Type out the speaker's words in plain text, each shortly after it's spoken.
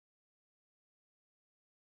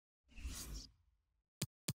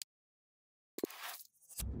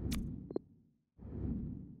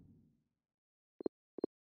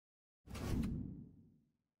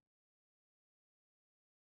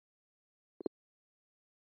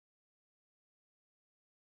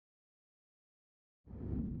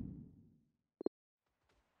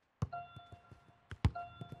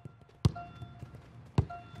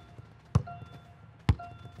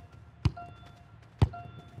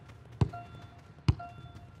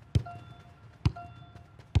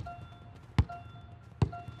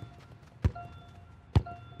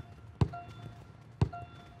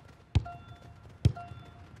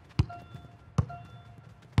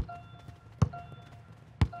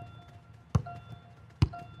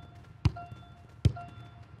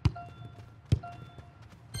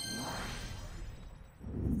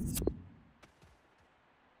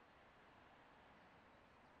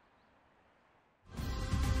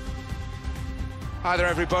Hi there,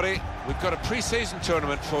 everybody. We've got a pre-season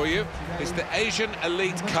tournament for you. It's the Asian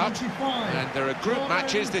Elite Cup, and there are group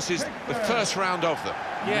matches. This is the first round of them.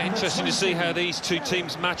 Yeah, interesting to see how these two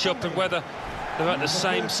teams match up and whether they're at the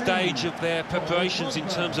same stage of their preparations in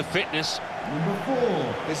terms of fitness.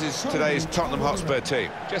 This is today's Tottenham Hotspur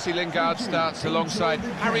team. Jesse Lingard starts alongside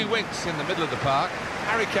Harry Winks in the middle of the park.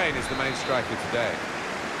 Harry Kane is the main striker today.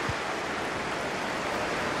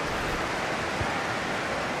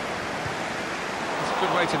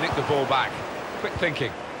 Good way to nick the ball back. Quick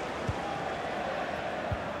thinking.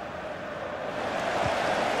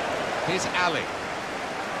 Here's Ali.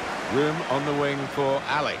 Room on the wing for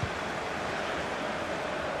Ali.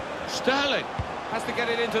 Sterling has to get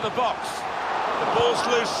it into the box. The ball's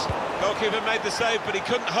loose. Goalkeeper made the save, but he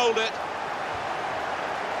couldn't hold it.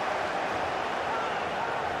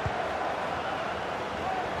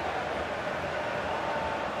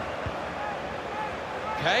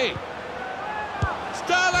 Kane.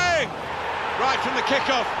 Sterling! Right from the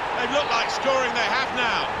kickoff. They look like scoring, they have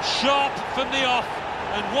now. Sharp from the off,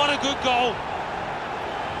 and what a good goal.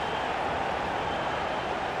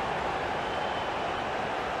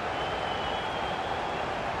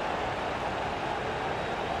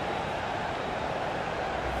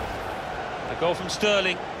 A goal from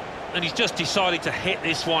Sterling, and he's just decided to hit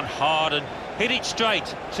this one hard and hit it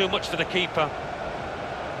straight. Too much for the keeper.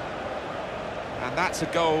 And that's a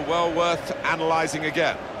goal well worth analysing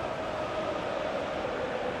again.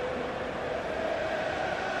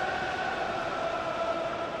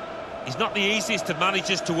 He's not the easiest of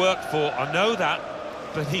managers to work for, I know that,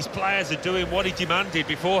 but these players are doing what he demanded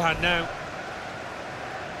beforehand now.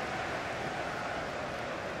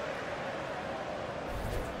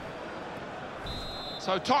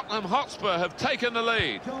 So Tottenham Hotspur have taken the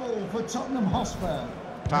lead. Goal for Tottenham Hotspur.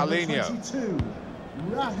 Paulinho. 22.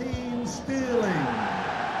 Raheem Sterling.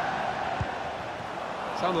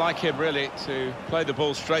 It's unlike him, really, to play the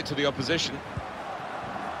ball straight to the opposition.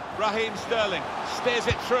 Raheem Sterling steers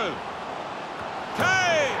it through.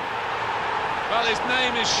 Kane! Well, his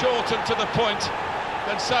name is short and to the point,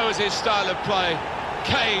 and so is his style of play.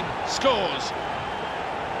 Kane scores.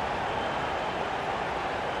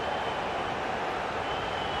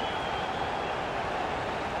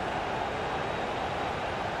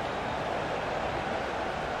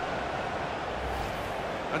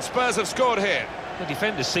 And Spurs have scored here. The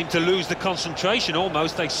defenders seem to lose the concentration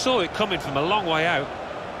almost. They saw it coming from a long way out.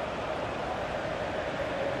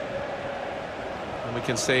 And we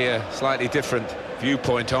can see a slightly different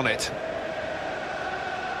viewpoint on it.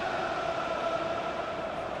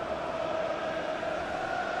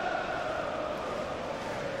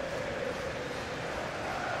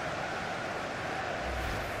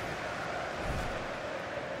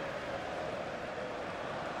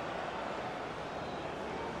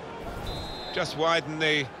 Just widen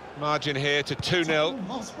the margin here to 2-0.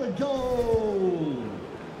 Hotspur goal.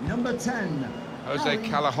 Number 10. Jose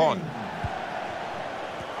Callejon.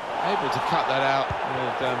 Able to cut that out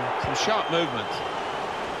with some sharp movement.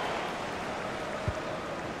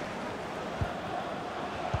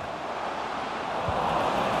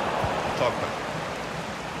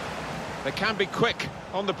 They can be quick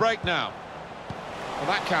on the break now. Well,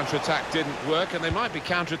 that counter-attack didn't work, and they might be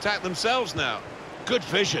counter-attacked themselves now. Good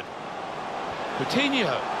vision.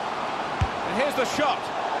 Coutinho. And here's the shot.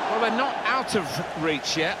 Well, they're not out of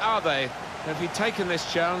reach yet, are they? If he'd taken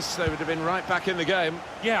this chance, they would have been right back in the game.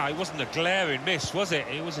 Yeah, it wasn't a glaring miss, was it?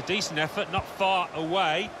 It was a decent effort, not far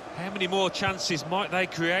away. How many more chances might they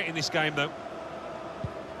create in this game, though?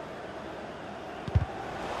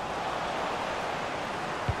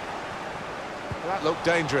 That looked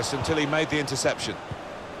dangerous until he made the interception.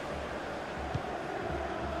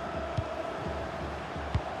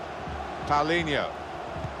 Paulinho.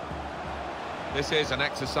 This is an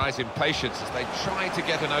exercise in patience as they try to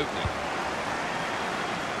get an opening.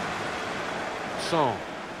 Son.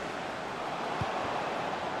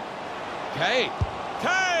 Kane!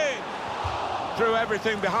 Threw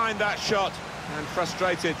everything behind that shot and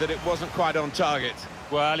frustrated that it wasn't quite on target.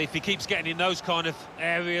 Well, if he keeps getting in those kind of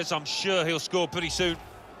areas, I'm sure he'll score pretty soon.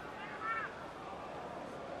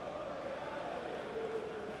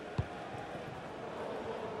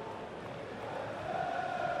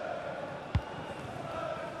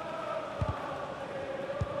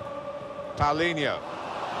 Paulinho.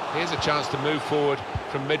 Here's a chance to move forward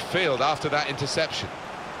from midfield after that interception.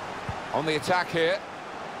 On the attack here.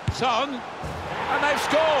 Son. And they've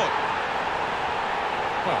scored.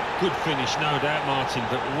 Well, good finish, no doubt, Martin,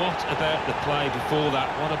 but what about the play before that?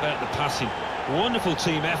 What about the passing? Wonderful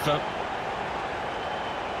team effort.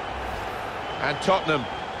 And Tottenham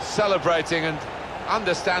celebrating, and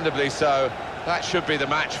understandably so, That should be the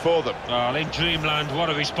match for them. Well, in dreamland, what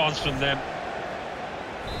a response from them.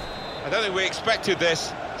 I don't think we expected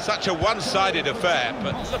this. Such a one-sided affair,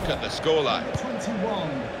 but look at the scoreline. 21,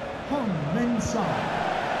 Hung Min Son.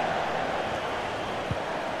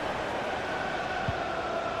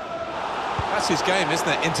 That's his game, isn't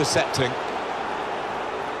it? Intercepting.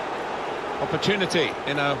 Opportunity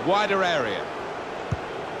in a wider area.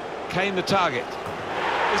 Kane the target.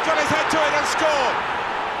 He's got his head to it and scored.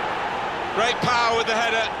 Great power with the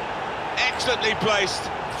header. Excellently placed.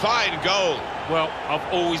 Fine goal. Well,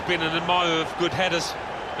 I've always been an admirer of good headers,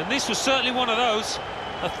 and this was certainly one of those.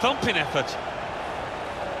 A thumping effort.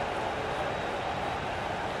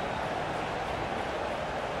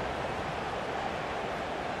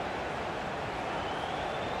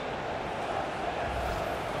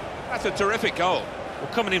 That's a terrific goal.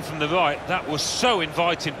 Well, coming in from the right, that was so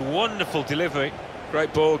inviting. Wonderful delivery.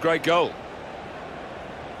 Great ball, great goal.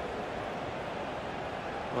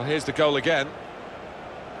 Well, here's the goal again.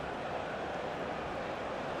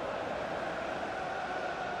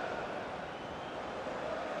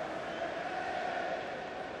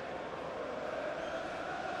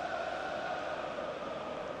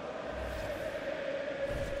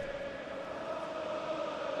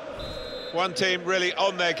 One team really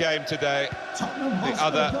on their game today, the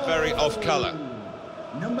other very off colour.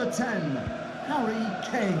 Number 10, Harry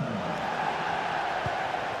Kane.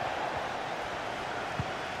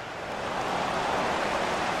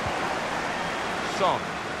 Son.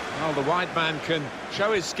 Well, the wide man can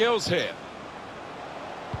show his skills here.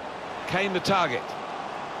 Kane the target.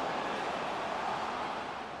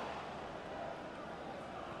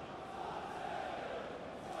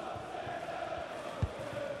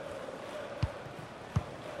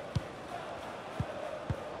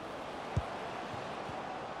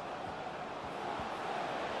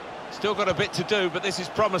 Still got a bit to do, but this is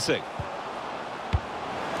promising.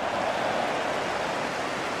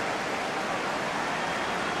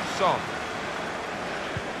 Son.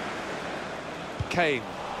 Kane.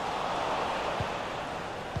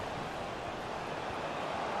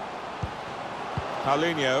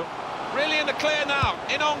 Paulinho. Really in the clear now,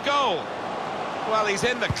 in on goal. Well, he's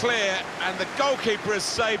in the clear, and the goalkeeper has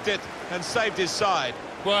saved it and saved his side.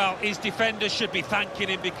 Well, his defenders should be thanking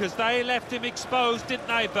him because they left him exposed, didn't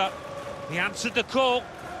they? But he answered the call.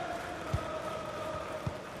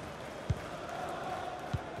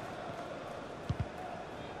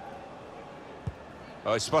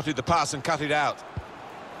 Oh, he spotted the pass and cut it out.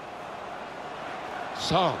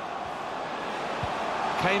 Son.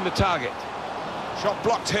 Kane the target. Shot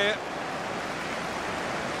blocked here.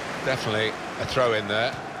 Definitely a throw in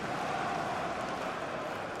there.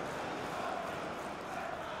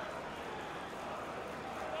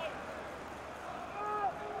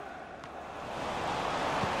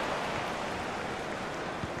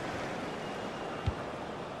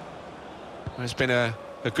 It's been a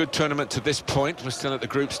good tournament to this point. We're still at the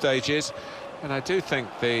group stages, and I do think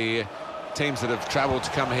the teams that have travelled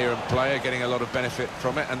to come here and play are getting a lot of benefit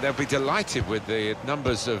from it, and they'll be delighted with the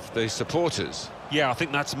numbers of the supporters. Yeah, I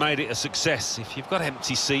think that's made it a success. If you've got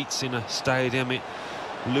empty seats in a stadium, it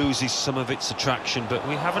loses some of its attraction, but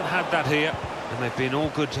we haven't had that here, and they've been all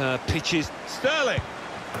good pitches. Sterling,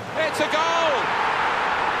 it's a goal!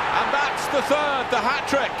 And that's the third, the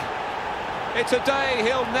hat-trick. It's a day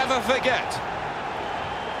he'll never forget.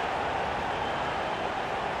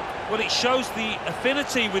 Well, it shows the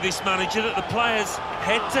affinity with this manager that the players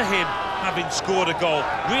head to him having scored a goal.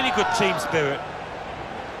 Really good team spirit.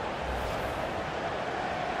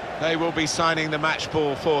 They will be signing the match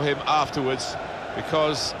ball for him afterwards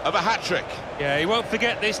because of a hat-trick. Yeah, he won't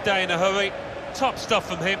forget this day in a hurry. Top stuff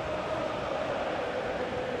from him.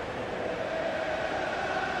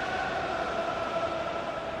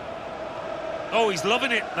 Oh, he's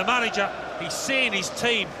loving it, the manager. He's seeing his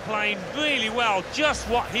team playing really well, just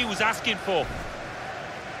what he was asking for.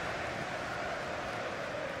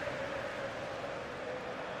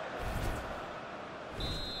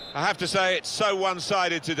 I have to say, it's so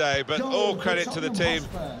one-sided today, but all credit to the team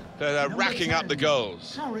that are racking up the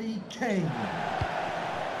goals. Harry Kane.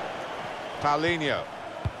 Paulinho.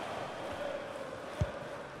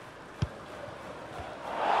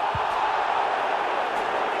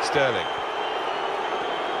 Sterling.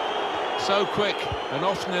 So quick and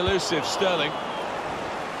often elusive, Sterling.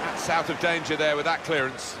 That's out of danger there with that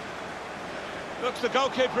clearance. Looks the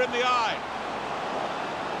goalkeeper in the eye.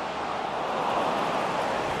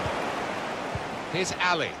 Here's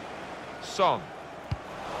Ali. Son.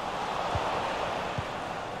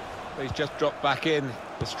 He's just dropped back in,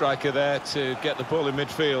 the striker there, to get the ball in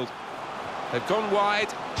midfield. They've gone wide,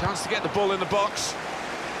 chance to get the ball in the box.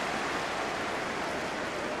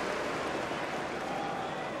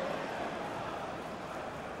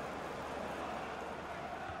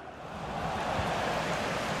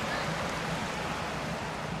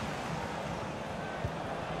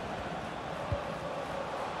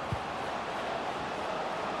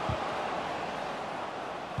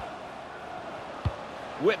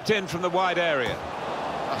 whipped in from the wide area.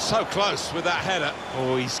 Oh, so close with that header.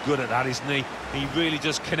 Oh, he's good at that, isn't he? He really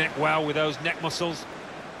does connect well with those neck muscles.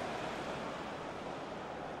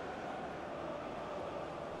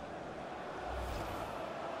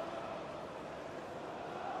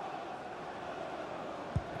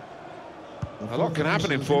 A lot can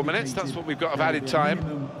happen in 4 minutes. That's what we've got of added time.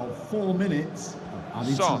 Minimum of 4 minutes of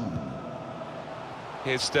added Son. time.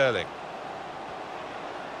 Here's Sterling.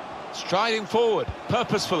 Striding forward,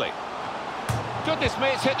 purposefully. Goodness me,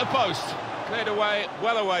 it's hit the post. Cleared away,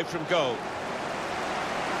 well away from goal.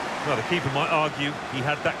 Well, the keeper might argue he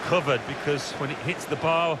had that covered because when it hits the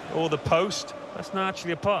bar or the post, that's not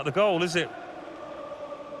actually a part of the goal, is it?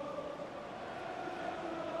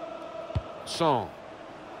 Son.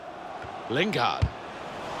 Lingard.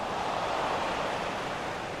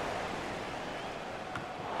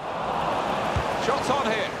 Shots on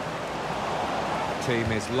here.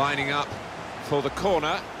 Team is lining up for the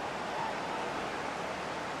corner.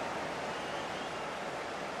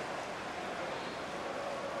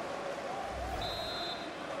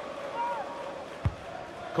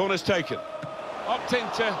 Corner's taken.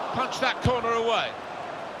 Opting to punch that corner away.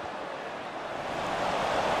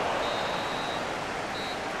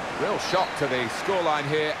 Real shock to the scoreline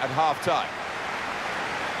here at half-time.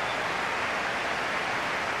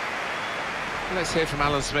 Let's hear from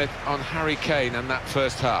Alan Smith on Harry Kane and that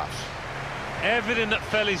first half. Everything that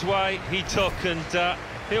fell his way, he took, and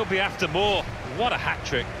he'll be after more. What a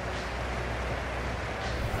hat-trick.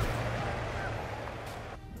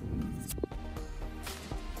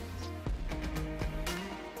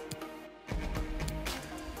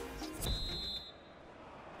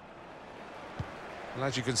 Well,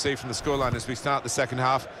 as you can see from the scoreline as we start the second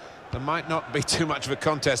half, there might not be too much of a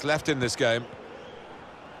contest left in this game.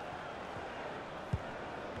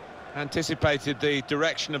 Anticipated the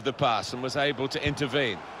direction of the pass and was able to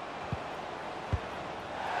intervene.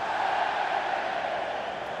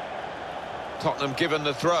 Tottenham given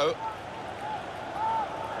the throw.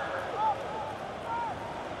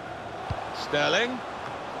 Sterling.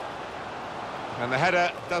 And the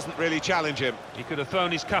header doesn't really challenge him. He could have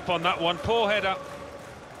thrown his cap on that one. Poor header.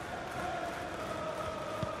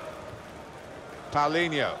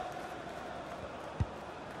 Paulinho.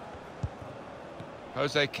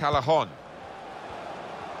 Jose Callejon.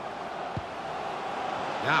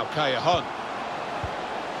 Now Callejon.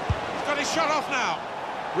 He's got his shot off now.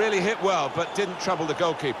 Really hit well, but didn't trouble the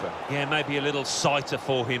goalkeeper. Yeah, maybe a little sighter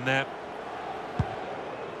for him there.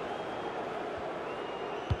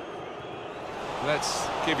 Let's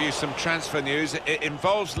give you some transfer news. It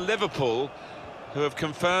involves Liverpool, who have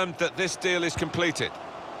confirmed that this deal is completed.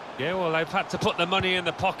 Yeah, well, they've had to put the money in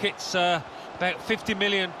the pockets, about 50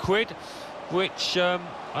 million quid, which I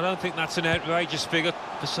don't think that's an outrageous figure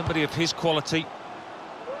for somebody of his quality.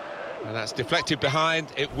 And that's deflected behind.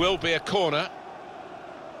 It will be a corner.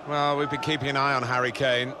 Well, we've been keeping an eye on Harry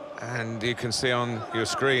Kane, and you can see on your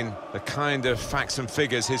screen the kind of facts and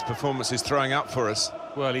figures his performance is throwing up for us.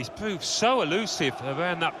 Well, he's proved so elusive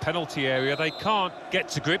around that penalty area. They can't get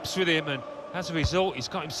to grips with him, and as a result, he's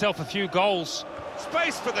got himself a few goals.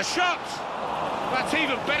 Space for the shot! That's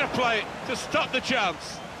even better play to stop the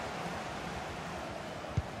chance.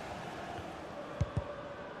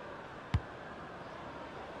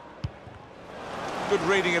 Good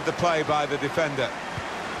reading of the play by the defender.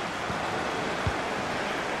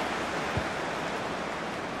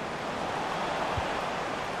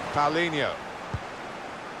 Paulinho.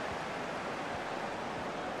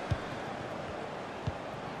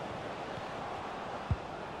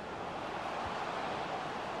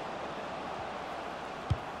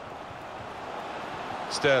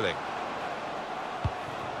 Sterling.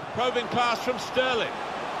 Probing pass from Sterling.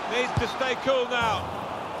 Needs to stay cool now.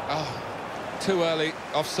 Oh, too early,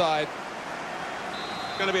 offside.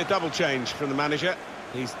 Going to be a double change from the manager.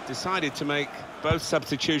 He's decided to make both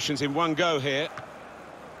substitutions in one go here.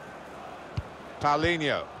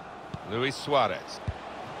 Paulinho. Luis Suarez.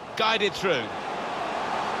 Guided through.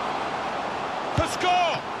 To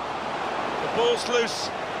score! The ball's loose.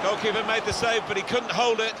 Goalkeeper made the save, but he couldn't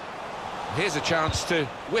hold it. Here's a chance to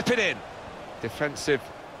whip it in. Defensive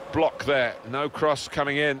block there. No cross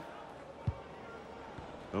coming in.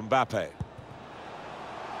 Mbappe.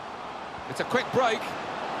 It's a quick break.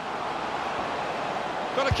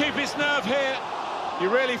 Got to keep his nerve here. He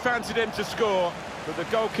really fancied him to score, but the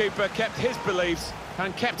goalkeeper kept his beliefs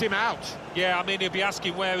and kept him out. Yeah, I mean, he'll be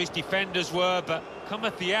asking where his defenders were, but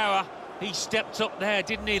cometh the hour. He stepped up there,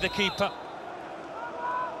 didn't he, the keeper?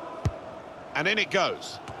 And in it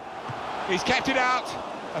goes. He's kept it out.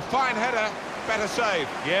 A fine header, better save.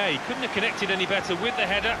 Yeah, he couldn't have connected any better with the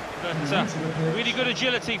header, but really good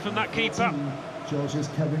agility from that keeper.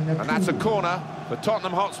 And that's a corner for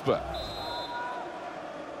Tottenham Hotspur.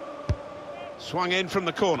 Swung in from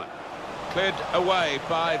the corner. Cleared away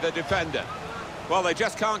by the defender. Well, they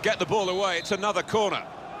just can't get the ball away. It's another corner.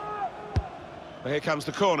 But here comes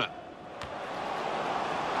the corner.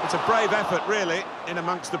 It's a brave effort, really, in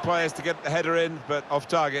amongst the players to get the header in, but off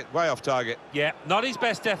target, way off target. Yeah, not his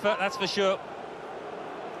best effort, that's for sure.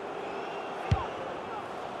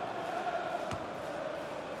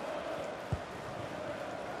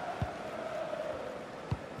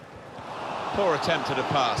 Poor attempt at a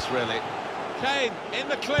pass, really. Kane in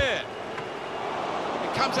the clear.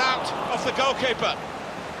 It comes out off the goalkeeper.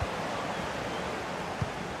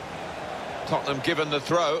 Tottenham given the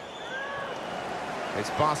throw. It's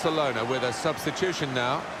Barcelona with a substitution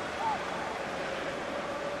now.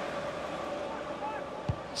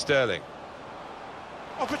 Sterling.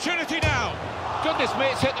 Opportunity now. Goodness me,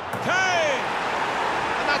 it's hit the... Kane!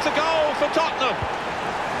 And that's a goal for Tottenham.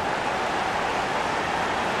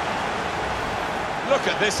 Look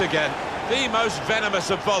at this again. The most venomous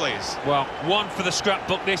of volleys. Well, one for the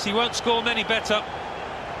scrapbook this. He won't score many better.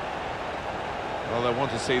 Well, they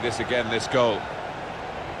want to see this again, this goal.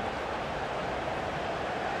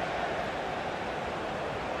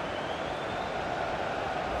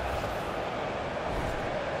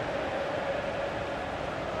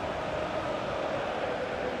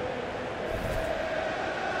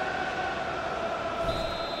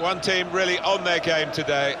 One team really on their game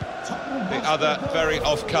today, the other very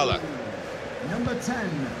off colour. Number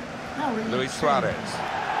 10, Luis Suarez.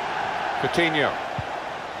 Coutinho.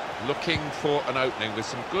 Looking for an opening with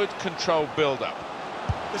some good controlled build-up.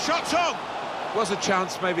 The shot's on! Was a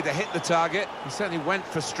chance maybe to hit the target. He certainly went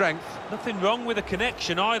for strength. Nothing wrong with the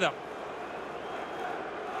connection either.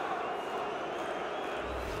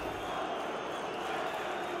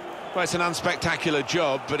 Well, it's an unspectacular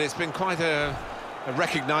job, but it's been quite a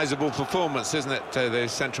recognisable performance, isn't it, the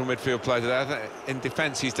central midfield player today? In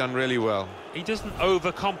defence, he's done really well. He doesn't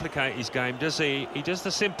overcomplicate his game, does he? He does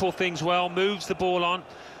the simple things well, moves the ball on,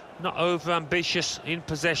 not over-ambitious in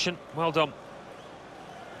possession. Well done.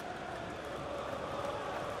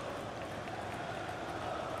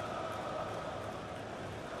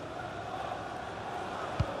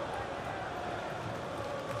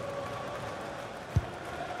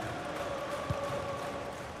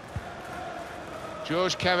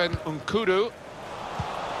 George Kevin Nkudu.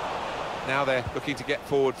 Now they're looking to get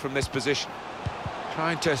forward from this position.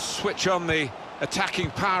 Trying to switch on the attacking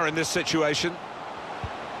power in this situation.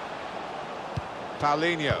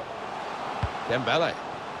 Paulinho. Dembele.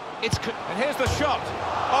 And here's the shot.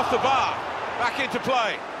 Off the bar. Back into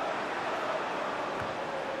play.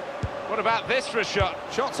 What about this for a shot?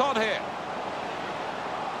 Shots on here.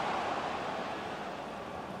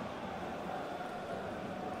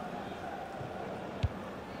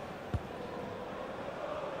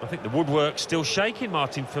 I think the woodwork's still shaking,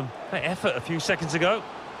 Martin, from that effort a few seconds ago.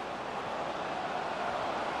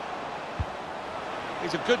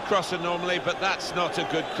 He's a good crosser normally, but that's not a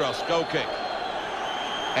good cross. Goal kick.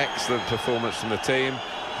 Excellent performance from the team.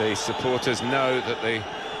 The supporters know that the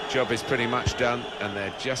job is pretty much done, and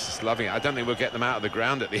they're just loving it. I don't think we'll get them out of the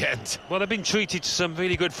ground at the end. Well, they've been treated to some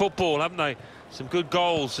really good football, haven't they? Some good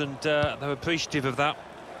goals, and they're appreciative of that.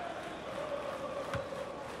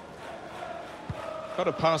 Got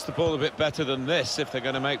to pass the ball a bit better than this if they're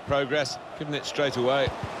going to make progress. Giving it straight away.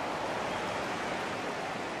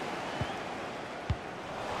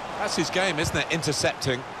 That's his game, isn't it?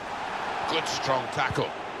 Intercepting. Good strong tackle.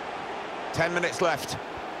 10 minutes left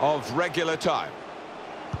of regular time.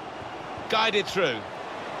 Guided through.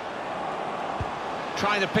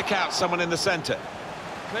 Trying to pick out someone in the centre.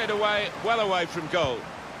 Cleared away, well away from goal.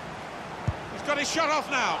 He's got his shot off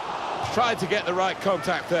now. Tried to get the right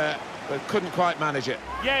contact there, but couldn't quite manage it.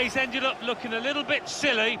 Yeah, he's ended up looking a little bit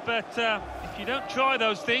silly, but if you don't try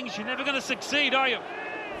those things, you're never going to succeed, are you?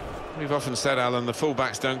 We've often said, Alan, the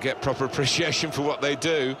fullbacks don't get proper appreciation for what they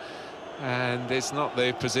do, and it's not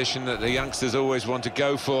the position that the youngsters always want to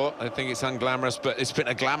go for. I think it's unglamorous, but it's been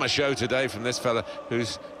a glamour show today from this fella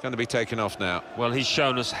who's going to be taken off now. Well, he's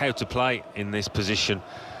shown us how to play in this position.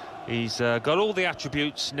 He's got all the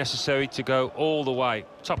attributes necessary to go all the way.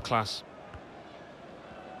 Top class.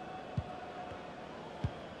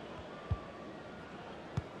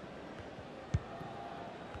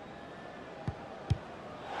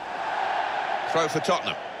 Throw for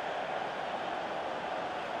Tottenham.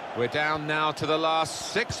 We're down now to the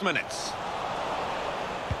last 6 minutes.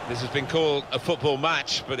 This has been called a football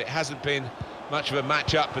match, but it hasn't been much of a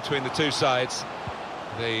match-up between the two sides.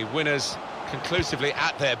 The winners conclusively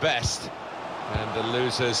at their best. And the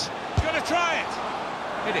losers... Going to try it!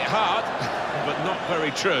 Hit it hard, but not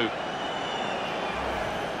very true.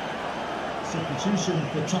 Substitution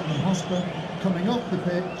for Tottenham Hotspur. Coming off the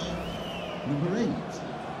pitch, number 8,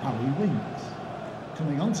 Harry Winks.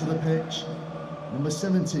 Coming onto the pitch, number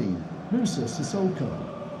 17, Musa Sissoko.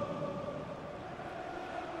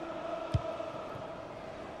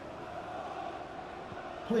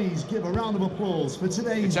 Please give a round of applause for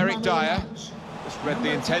today's... It's Eric Dyer. match. Just read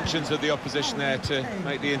the intentions of the opposition there to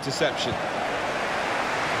make the interception.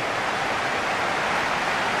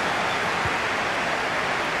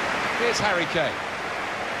 Here's Harry Kane.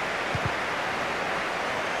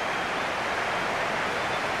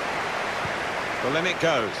 Well, in it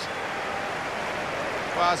goes.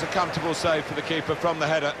 Well, it's a comfortable save for the keeper from the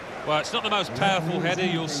header. Well, it's not the most powerful header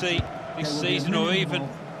you'll see this season or even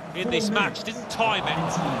in this match. Didn't time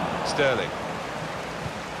it. Sterling.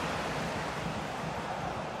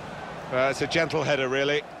 Well, it's a gentle header,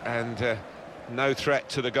 really, and no threat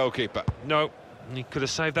to the goalkeeper. No, he could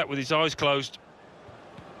have saved that with his eyes closed.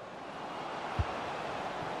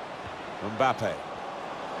 Mbappe.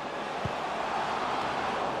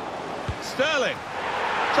 Sterling.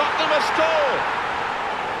 Tottenham have scored.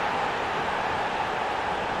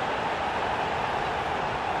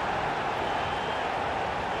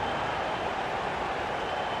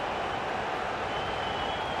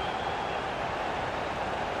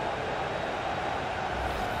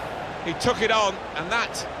 He took it on, and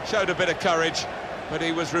that showed a bit of courage, but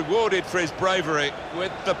he was rewarded for his bravery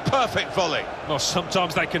with the perfect volley. Well,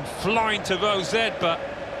 sometimes they can fly into Rose Ed, but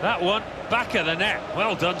that one, back of the net.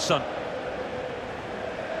 Well done, son.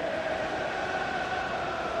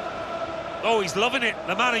 Oh, he's loving it,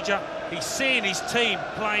 the manager. He's seeing his team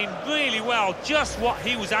playing really well, just what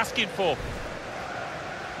he was asking for.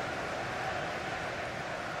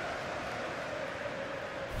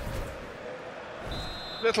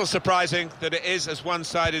 Little surprising that it is as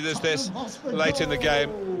one-sided as this late in the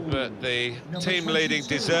game, but the team leading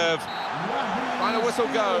deserve. Final whistle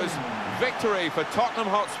goes. Victory for Tottenham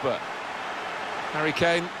Hotspur. Harry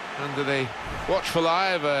Kane under the watchful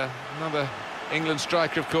eye of another England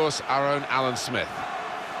striker, of course, our own Alan Smith.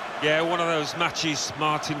 Yeah, one of those matches,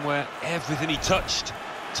 Martin, where everything he touched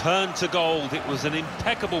turned to gold. It was an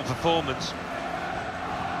impeccable performance.